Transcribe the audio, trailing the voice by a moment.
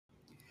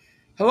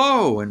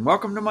Hello and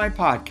welcome to my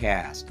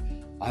podcast.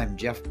 I'm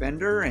Jeff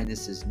Bender and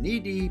this is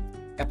Knee Deep,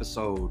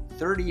 episode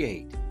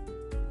 38.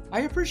 I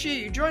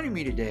appreciate you joining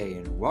me today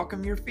and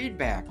welcome your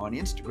feedback on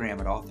Instagram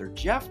at author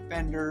Jeff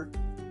Bender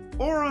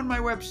or on my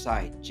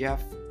website,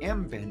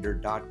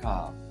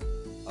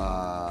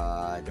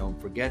 jeffmbender.com. Don't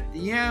forget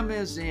the M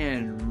is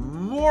in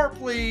more,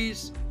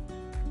 please.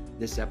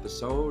 This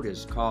episode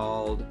is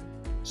called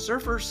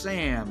Surfer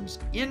Sam's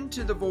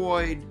Into the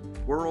Void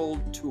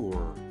World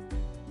Tour.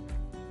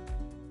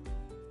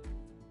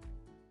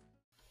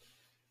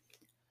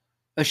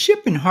 A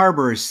ship in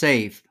harbor is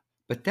safe,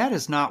 but that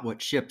is not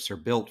what ships are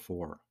built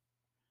for.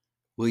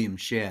 William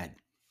Shedd.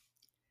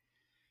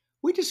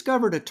 We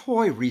discovered a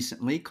toy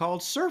recently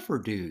called Surfer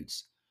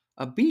Dudes,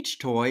 a beach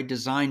toy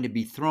designed to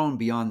be thrown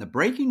beyond the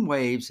breaking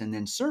waves and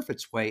then surf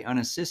its way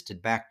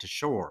unassisted back to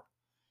shore.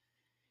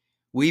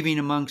 Weaving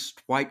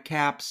amongst white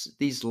caps,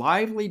 these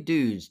lively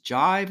dudes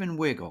jive and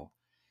wiggle,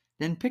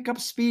 then pick up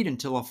speed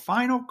until a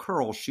final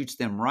curl shoots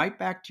them right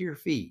back to your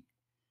feet.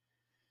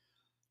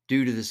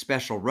 Due to the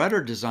special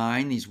rudder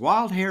design, these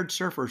wild-haired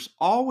surfers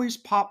always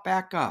pop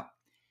back up,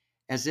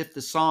 as if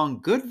the song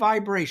Good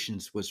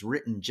Vibrations was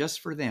written just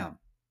for them.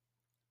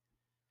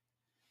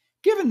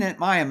 Given that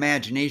my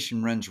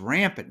imagination runs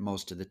rampant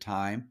most of the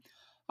time,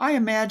 I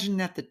imagine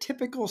that the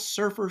typical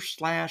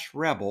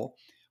surfer/rebel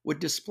would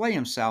display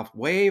himself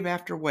wave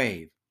after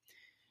wave.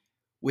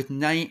 With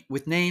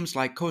names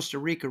like Costa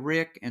Rica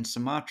Rick and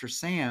Sumatra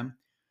Sam,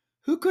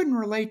 who couldn't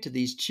relate to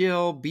these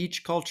chill,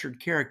 beach-cultured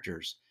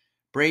characters,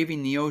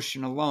 braving the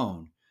ocean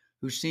alone,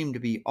 who seem to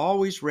be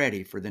always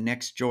ready for the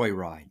next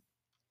joyride?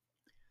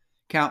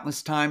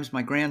 Countless times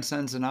my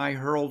grandsons and I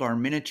hurled our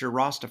miniature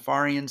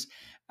Rastafarians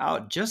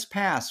out just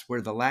past where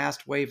the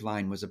last wave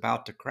line was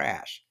about to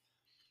crash.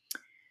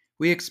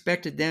 We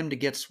expected them to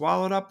get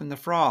swallowed up in the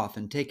froth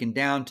and taken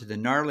down to the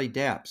gnarly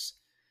depths,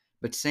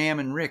 but Sam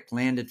and Rick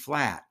landed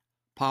flat,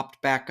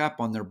 popped back up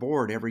on their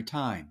board every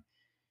time,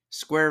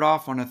 squared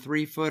off on a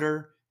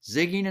 3-footer,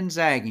 zigging and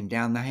zagging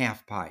down the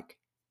half-pike.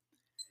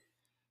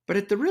 But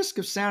at the risk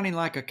of sounding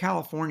like a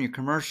California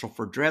commercial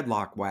for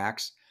dreadlock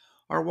wax,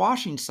 our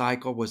washing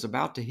cycle was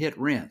about to hit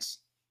rinse.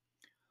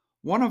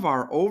 One of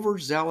our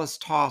overzealous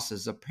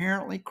tosses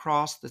apparently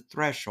crossed the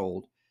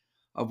threshold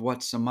of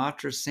what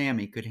Sumatra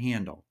Sammy could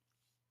handle.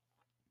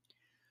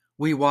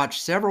 We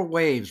watched several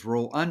waves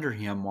roll under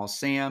him while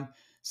Sam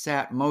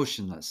sat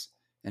motionless,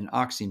 an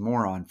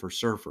oxymoron for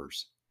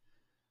surfers.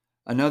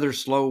 Another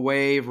slow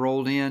wave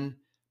rolled in,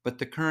 but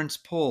the current's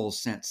pull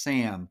sent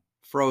Sam,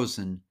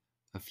 frozen,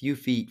 a few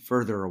feet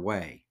further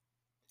away.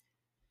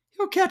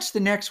 "He'll catch the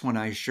next one,"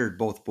 I assured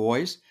both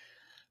boys,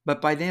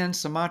 but by then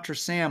Sumatra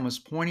Sam was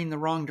pointing the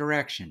wrong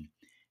direction,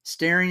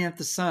 staring at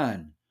the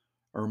sun,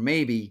 or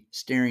maybe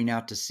staring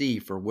out to sea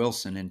for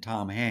Wilson and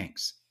Tom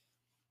Hanks.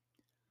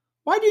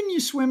 "Why didn't you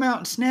swim out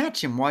and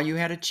snatch him while you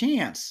had a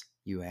chance?"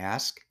 you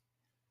ask.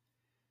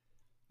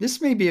 This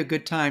may be a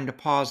good time to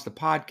pause the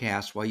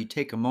podcast while you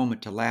take a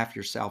moment to laugh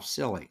yourself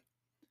silly.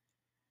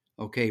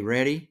 Okay,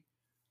 ready?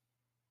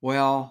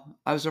 Well,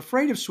 I was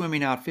afraid of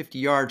swimming out 50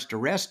 yards to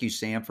rescue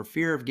Sam for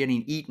fear of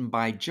getting eaten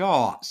by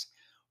Jaws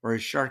or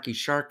his sharky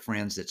shark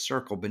friends that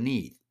circle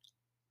beneath.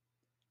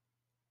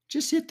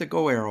 Just hit the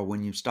go arrow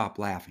when you stop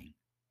laughing.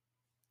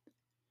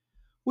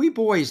 We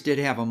boys did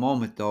have a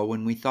moment, though,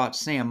 when we thought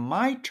Sam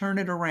might turn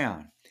it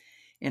around,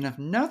 and if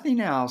nothing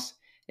else,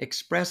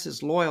 express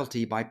his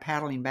loyalty by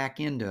paddling back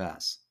into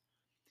us.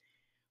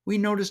 We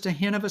noticed a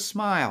hint of a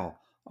smile,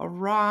 a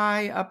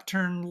wry,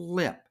 upturned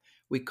lip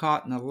we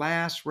caught in the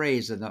last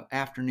rays of the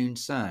afternoon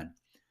sun.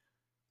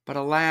 But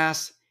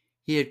alas,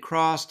 he had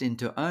crossed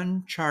into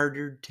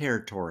uncharted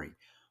territory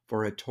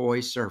for a toy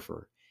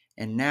surfer,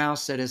 and now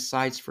set his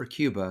sights for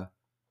Cuba,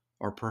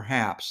 or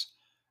perhaps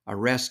a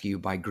rescue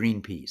by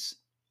Greenpeace.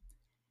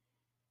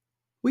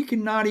 We could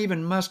not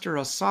even muster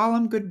a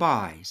solemn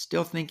goodbye,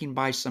 still thinking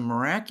by some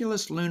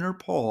miraculous lunar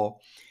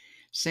pull,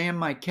 Sam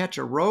might catch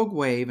a rogue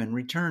wave and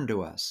return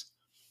to us.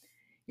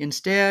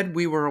 Instead,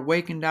 we were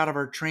awakened out of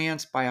our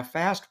trance by a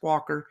fast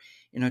walker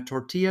in a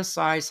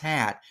tortilla-sized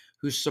hat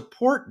whose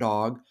support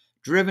dog,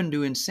 driven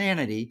to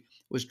insanity,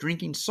 was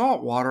drinking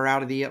salt water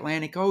out of the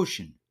Atlantic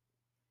Ocean.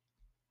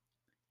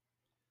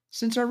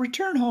 Since our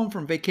return home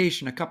from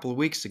vacation a couple of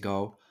weeks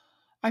ago,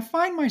 I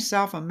find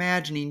myself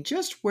imagining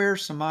just where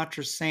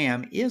Sumatra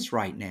Sam is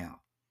right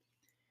now.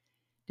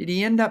 Did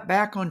he end up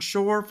back on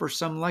shore for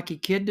some lucky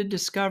kid to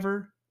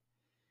discover?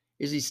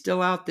 Is he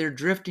still out there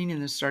drifting in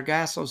the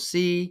Sargasso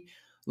Sea,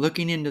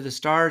 looking into the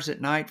stars at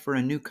night for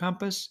a new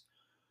compass?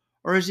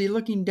 Or is he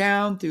looking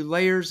down through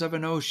layers of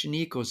an ocean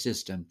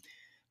ecosystem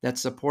that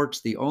supports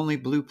the only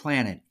blue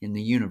planet in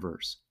the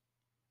universe?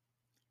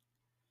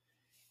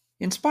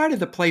 In spite of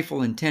the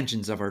playful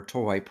intentions of our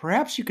toy,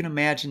 perhaps you can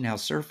imagine how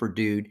Surfer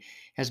Dude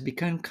has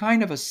become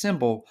kind of a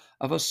symbol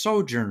of a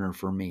sojourner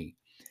for me,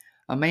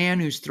 a man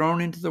who's thrown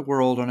into the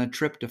world on a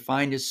trip to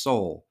find his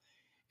soul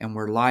and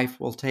where life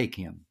will take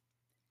him.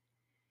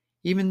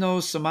 Even though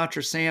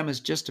Sumatra Sam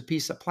is just a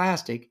piece of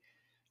plastic,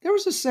 there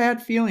was a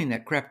sad feeling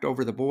that crept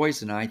over the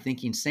boys and I,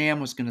 thinking Sam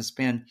was going to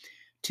spend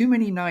Too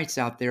many nights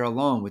out there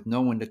alone with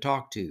no one to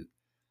talk to,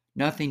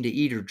 nothing to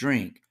eat or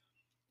drink,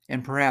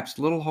 and perhaps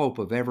little hope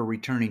of ever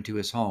returning to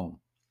his home.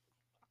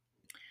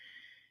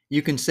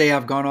 You can say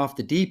I've gone off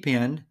the deep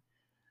end,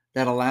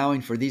 that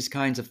allowing for these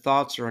kinds of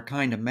thoughts are a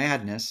kind of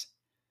madness,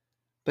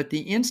 but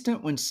the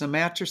instant when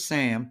Sumatra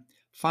Sam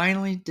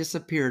finally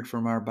disappeared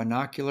from our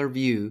binocular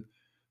view,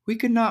 we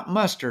could not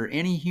muster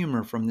any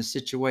humor from the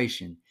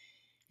situation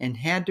and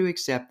had to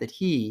accept that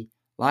he,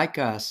 like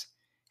us,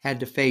 had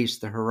to face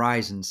the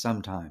horizon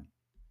sometime.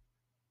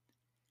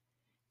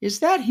 Is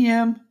that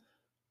him,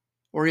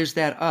 or is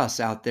that us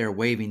out there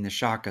waving the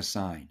Shaka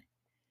sign?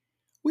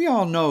 We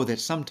all know that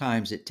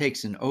sometimes it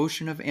takes an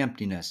ocean of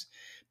emptiness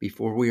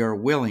before we are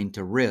willing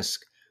to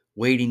risk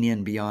wading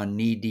in beyond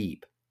knee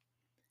deep.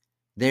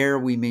 There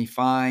we may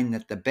find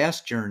that the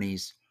best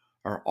journeys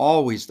are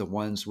always the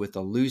ones with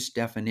a loose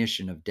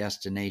definition of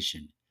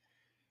destination,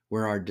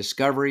 where our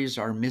discoveries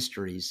are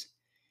mysteries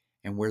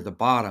and where the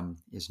bottom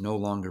is no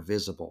longer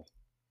visible.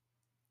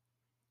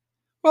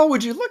 Well,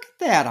 would you look at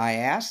that? I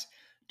asked.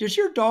 Does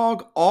your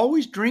dog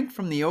always drink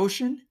from the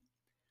ocean?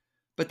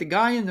 But the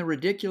guy in the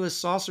ridiculous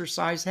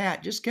saucer-sized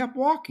hat just kept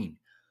walking,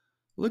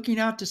 looking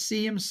out to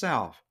sea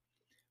himself,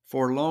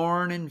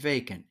 forlorn and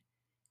vacant,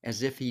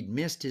 as if he'd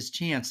missed his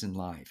chance in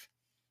life.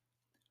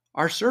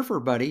 Our surfer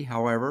buddy,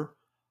 however,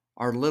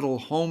 our little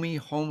homey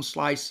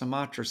home-sliced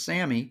Sumatra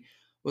Sammy,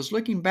 was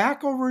looking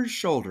back over his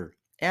shoulder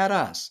at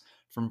us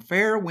from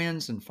fair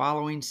winds and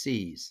following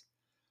seas,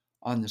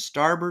 on the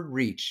starboard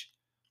reach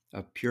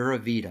of Pura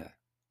Vida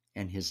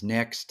and his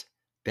next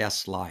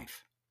best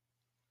life.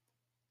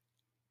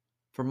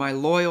 For my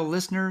loyal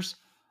listeners,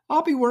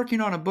 I'll be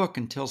working on a book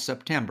until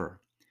September,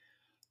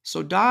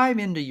 so dive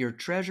into your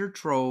treasure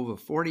trove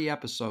of 40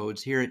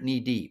 episodes here at Knee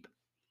Deep.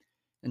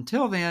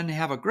 Until then,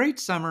 have a great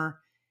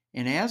summer,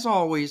 and as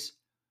always,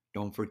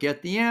 don't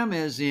forget the M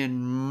as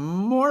in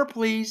more,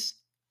 please.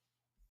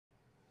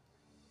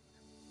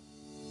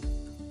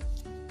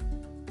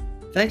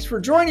 Thanks for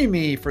joining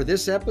me for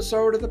this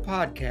episode of the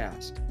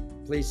podcast.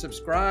 Please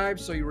subscribe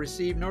so you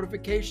receive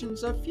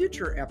notifications of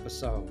future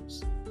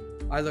episodes.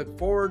 I look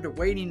forward to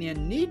wading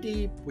in knee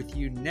deep with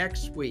you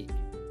next week.